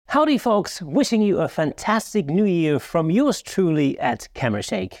Howdy folks, wishing you a fantastic new year from yours truly at Camera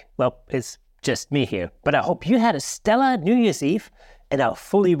Shake. Well, it's just me here, but I hope you had a stellar New Year's Eve and are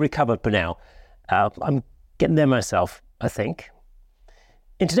fully recovered by now. I'm getting there myself, I think.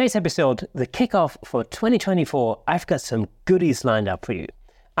 In today's episode, the kickoff for 2024, I've got some goodies lined up for you.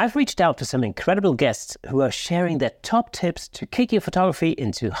 I've reached out to some incredible guests who are sharing their top tips to kick your photography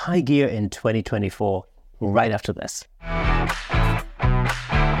into high gear in 2024 right after this.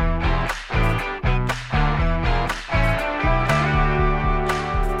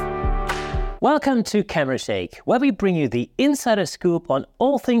 Welcome to Camera Shake, where we bring you the insider scoop on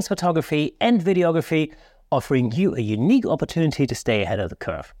all things photography and videography, offering you a unique opportunity to stay ahead of the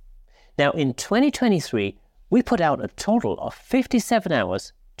curve. Now, in 2023, we put out a total of 57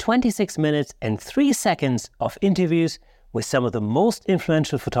 hours, 26 minutes, and 3 seconds of interviews with some of the most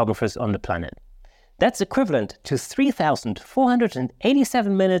influential photographers on the planet. That's equivalent to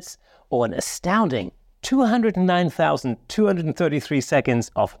 3,487 minutes or an astounding 209,233 seconds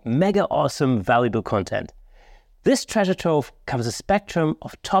of mega awesome, valuable content. This treasure trove covers a spectrum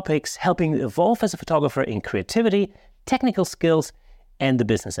of topics helping you evolve as a photographer in creativity, technical skills, and the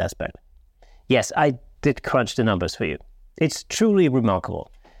business aspect. Yes, I did crunch the numbers for you. It's truly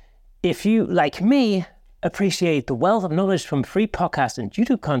remarkable. If you, like me, appreciate the wealth of knowledge from free podcast and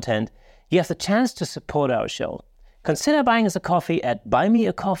YouTube content, you have the chance to support our show. Consider buying us a coffee at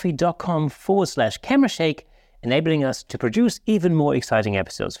buymeacoffee.com/camerashake, enabling us to produce even more exciting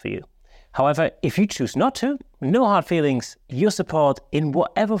episodes for you. However, if you choose not to, no hard feelings. Your support in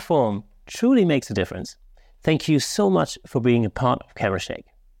whatever form truly makes a difference. Thank you so much for being a part of Camera Shake.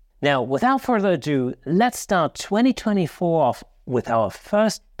 Now, without further ado, let's start 2024 off with our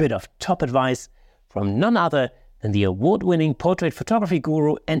first bit of top advice from none other than the award-winning portrait photography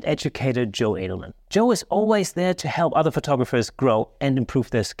guru and educator Joe Edelman. Joe is always there to help other photographers grow and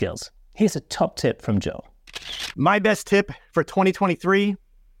improve their skills. Here's a top tip from Joe. My best tip for 2023,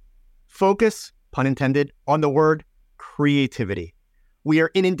 focus, pun intended, on the word creativity. We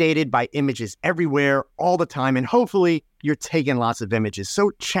are inundated by images everywhere, all the time, and hopefully you're taking lots of images. So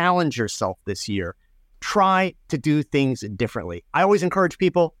challenge yourself this year. Try to do things differently. I always encourage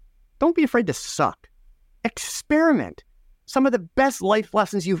people, don't be afraid to suck. Experiment. Some of the best life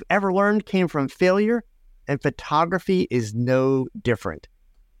lessons you've ever learned came from failure, and photography is no different.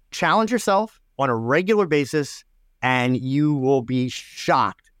 Challenge yourself on a regular basis, and you will be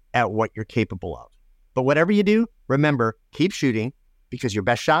shocked at what you're capable of. But whatever you do, remember, keep shooting, because your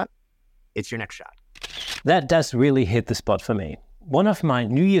best shot, it's your next shot. That does really hit the spot for me. One of my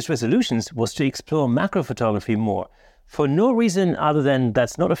New Year's resolutions was to explore macro photography more, for no reason other than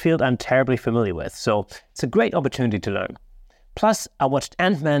that's not a field I'm terribly familiar with, so it's a great opportunity to learn. Plus, I watched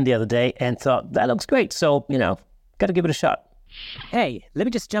Ant-Man the other day and thought, that looks great, so, gotta give it a shot. Hey, let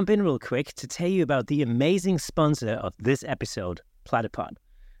me just jump in real quick to tell you about the amazing sponsor of this episode, Platypod.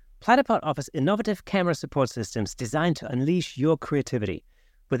 Platypod offers innovative camera support systems designed to unleash your creativity.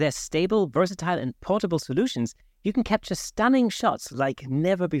 With their stable, versatile, and portable solutions, you can capture stunning shots like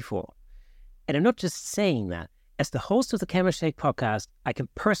never before. And I'm not just saying that. As the host of the Camera Shake podcast, I can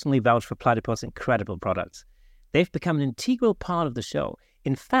personally vouch for Platypod's incredible products. They've become an integral part of the show.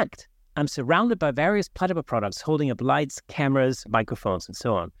 In fact, I'm surrounded by various Platypod products holding up lights, cameras, microphones, and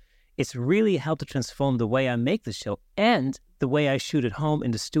so on. It's really helped to transform the way I make the show and the way I shoot at home,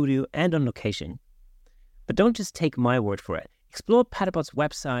 in the studio, and on location. But don't just take my word for it. Explore Platypod's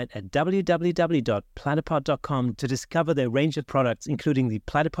website at www.platypod.com to discover their range of products, including the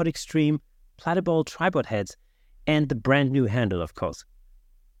Platypod Extreme, Platypod tripod heads, and the brand new handle, of course.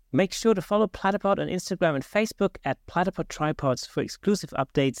 Make sure to follow Platypod on Instagram and Facebook at Platypod Tripods for exclusive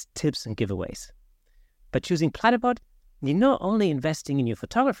updates, tips, and giveaways. By choosing Platypod, you're not only investing in your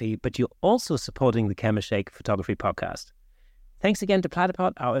photography, but you're also supporting the Camera Shake Photography Podcast. Thanks again to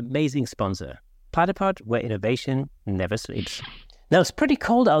Platypod, our amazing sponsor. Platypod, where innovation never sleeps. Now, it's pretty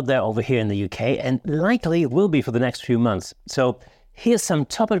cold out there over here in the UK, and likely it will be for the next few months. So here's some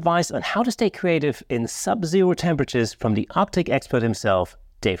top advice on how to stay creative in sub-zero temperatures from the Arctic expert himself,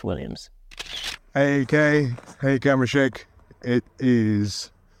 Dave Williams. Hey Kay, hey Camera Shake. It is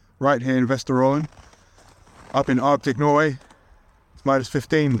right here in Vesterålen, up in Arctic Norway. It's minus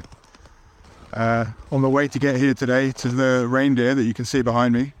 15. On the way to get here today to the reindeer that you can see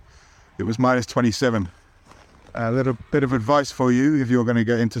behind me, it was minus 27. A little bit of advice for you if you're going to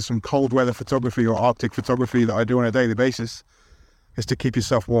get into some cold weather photography or Arctic photography that I do on a daily basis, is to keep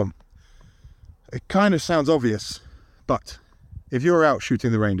yourself warm. It kind of sounds obvious, but if you're out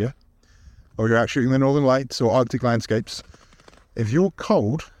shooting the reindeer, or you're out shooting the Northern Lights or Arctic landscapes, if you're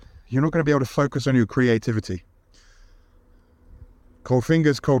cold, you're not going to be able to focus on your creativity. cold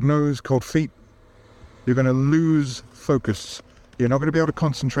fingers, cold nose, cold feet, you're going to lose focus. You're not going to be able to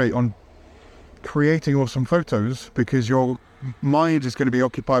concentrate on creating awesome photos because your mind is going to be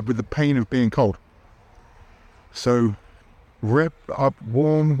occupied with the pain of being cold. So wrap up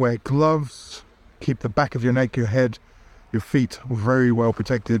warm, wear gloves, keep the back of your neck, your head, your feet very well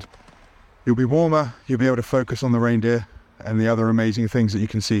protected. You'll be warmer, you'll be able to focus on the reindeer and the other amazing things that you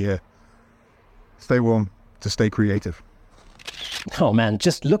can see here. Stay warm to stay creative. Oh man,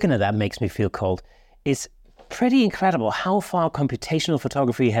 just looking at that makes me feel cold. It's pretty incredible how far computational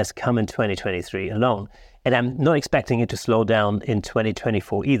photography has come in 2023 alone. And I'm not expecting it to slow down in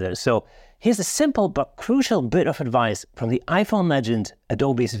 2024 either. So here's a simple but crucial bit of advice from the iPhone legend,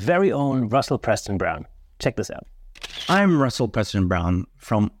 Adobe's very own Russell Preston Brown. Check this out. I'm Russell Preston Brown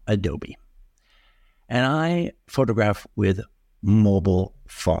from Adobe, and I photograph with mobile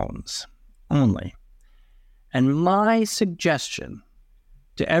phones only. And my suggestion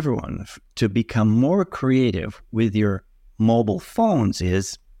to everyone to become more creative with your mobile phones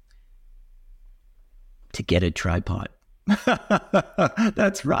is to get a tripod.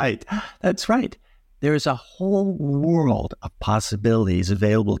 That's right. That's right. There's a whole world of possibilities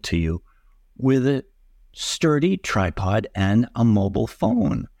available to you with a sturdy tripod and a mobile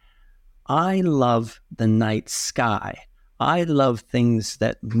phone. I love the night sky. I love things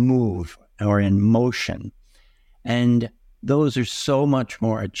that move or in motion. And those are so much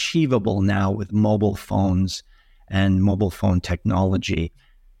more achievable now with mobile phones and mobile phone technology.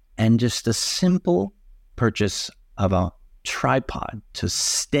 And just a simple purchase of a tripod to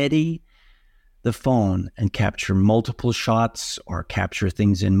steady the phone and capture multiple shots or capture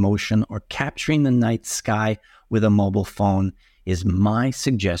things in motion or capturing the night sky with a mobile phone is my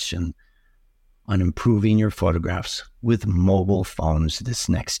suggestion on improving your photographs with mobile phones this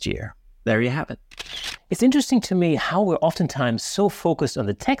next year. There you have it. It's interesting to me how we're oftentimes so focused on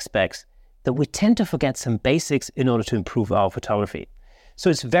the tech specs that we tend to forget some basics in order to improve our photography.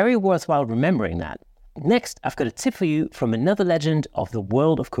 So it's very worthwhile remembering that. Next, I've got a tip for you from another legend of the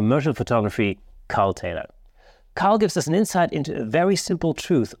world of commercial photography, Carl Taylor. Carl gives us an insight into a very simple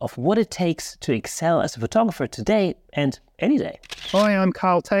truth of what it takes to excel as a photographer today and any day. Hi, I'm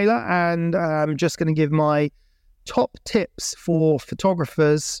Carl Taylor, and I'm just going to give my top tips for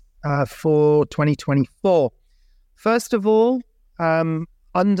photographers for 2024. First of all,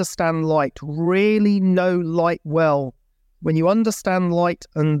 understand light. Really know light well. When you understand light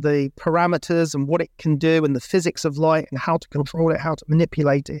and the parameters and what it can do and the physics of light and how to control it, how to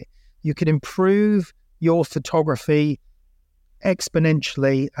manipulate it, you can improve your photography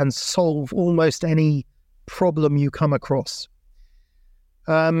exponentially and solve almost any problem you come across.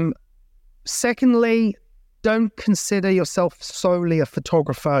 Secondly, don't consider yourself solely a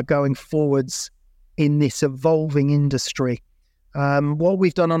photographer going forwards in this evolving industry. What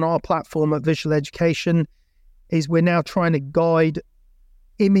we've done on our platform at Visual Education is we're now trying to guide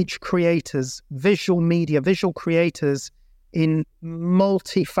image creators, visual media, visual creators in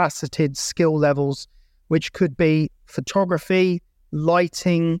multifaceted skill levels, which could be photography,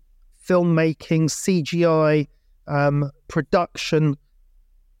 lighting, filmmaking, CGI, production,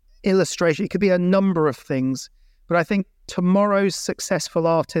 illustration. It could be a number of things. But I think tomorrow's successful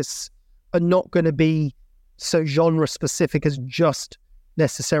artists are not going to be so genre specific as just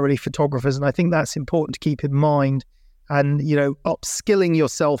necessarily photographers. And I think that's important to keep in mind. And, you know, upskilling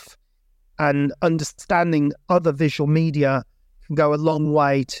yourself and understanding other visual media can go a long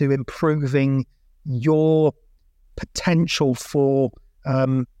way to improving your potential for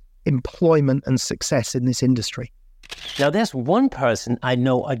employment and success in this industry. Now, there's one person I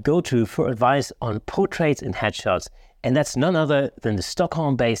know I'd go to for advice on portraits and headshots, and that's none other than the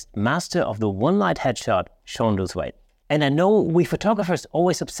Stockholm-based master of the one-light headshot, Sean Luthwaite. And I know we photographers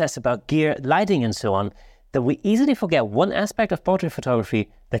always obsess about gear, lighting, and so on, that we easily forget one aspect of portrait photography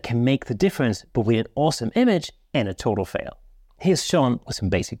that can make the difference between an awesome image and a total fail. Here's Sean with some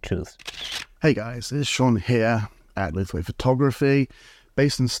basic truths. Hey guys, it's Sean here at Luthwaite Photography,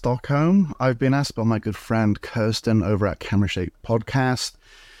 based in Stockholm. I've been asked by my good friend Kirsten over at Camera Shake Podcast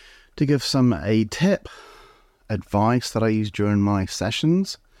to give a tip, advice that I use during my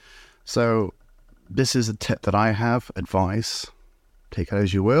sessions. So this is a tip that I have, advice, take it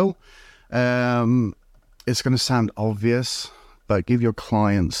as you will. It's going to sound obvious, but give your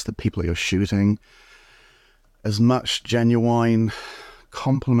clients, the people you're shooting, as much genuine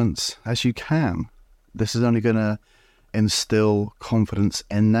compliments as you can. This is only going to instill confidence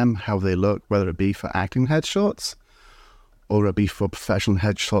in them, how they look, whether it be for acting headshots or it be for professional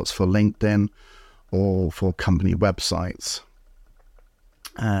headshots for LinkedIn or for company websites.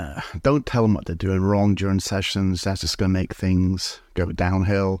 Don't tell them what they're doing wrong during sessions. That's just going to make things go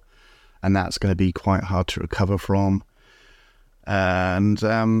downhill, and that's going to be quite hard to recover from. And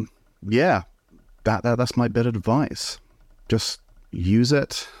that's my bit of advice. Just use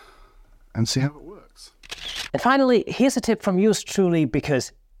it and see how it works. And finally, here's a tip from yours truly,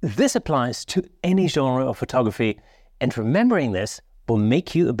 because this applies to any genre of photography, and remembering this will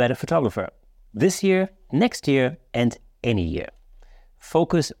make you a better photographer this year, next year, and any year.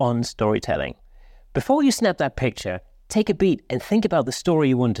 Focus on storytelling. Before you snap that picture, take a beat and think about the story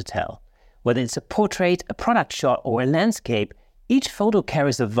you want to tell. Whether it's a portrait, a product shot, or a landscape, each photo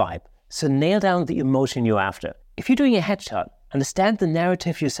carries a vibe, so nail down the emotion you're after. If you're doing a headshot, understand the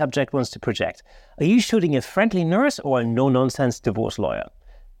narrative your subject wants to project. Are you shooting a friendly nurse or a no-nonsense divorce lawyer?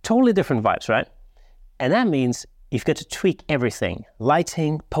 Totally different vibes, right? And that means you've got to tweak everything,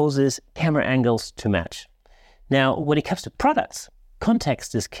 lighting, poses, camera angles to match. Now, when it comes to products,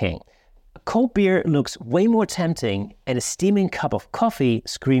 context is king. A cold beer looks way more tempting, and a steaming cup of coffee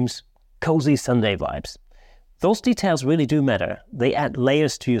screams cozy Sunday vibes. Those details really do matter. They add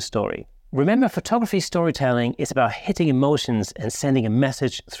layers to your story. Remember, photography storytelling is about hitting emotions and sending a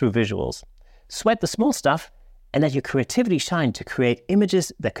message through visuals. Sweat the small stuff and let your creativity shine to create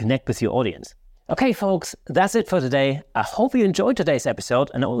images that connect with your audience. Okay, folks, that's it for today. I hope you enjoyed today's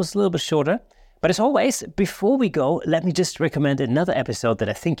episode. I know it was a little bit shorter, but as always, before we go, let me just recommend another episode that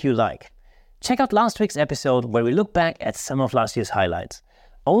I think you like. Check out last week's episode where we look back at some of last year's highlights.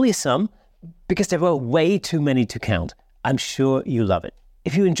 Only some, because there were way too many to count. I'm sure you love it.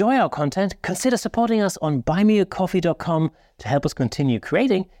 If you enjoy our content, consider supporting us on buymeacoffee.com to help us continue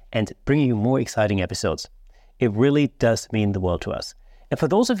creating and bringing you more exciting episodes. It really does mean the world to us. And for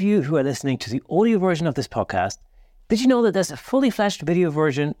those of you who are listening to the audio version of this podcast, did you know that there's a fully fledged video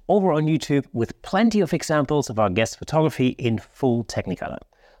version over on YouTube with plenty of examples of our guest photography in full Technicolor?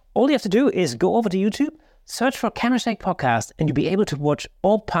 All you have to do is go over to YouTube, search for Camera Shake Podcast, and you'll be able to watch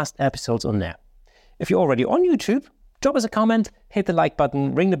all past episodes on there. If you're already on YouTube, drop us a comment, hit the like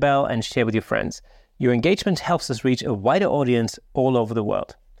button, ring the bell, and share with your friends. Your engagement helps us reach a wider audience all over the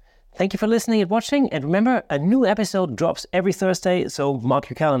world. Thank you for listening and watching, and remember, a new episode drops every Thursday, so mark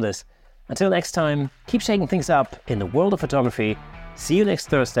your calendars. Until next time, keep shaking things up in the world of photography. See you next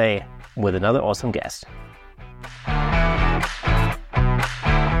Thursday with another awesome guest.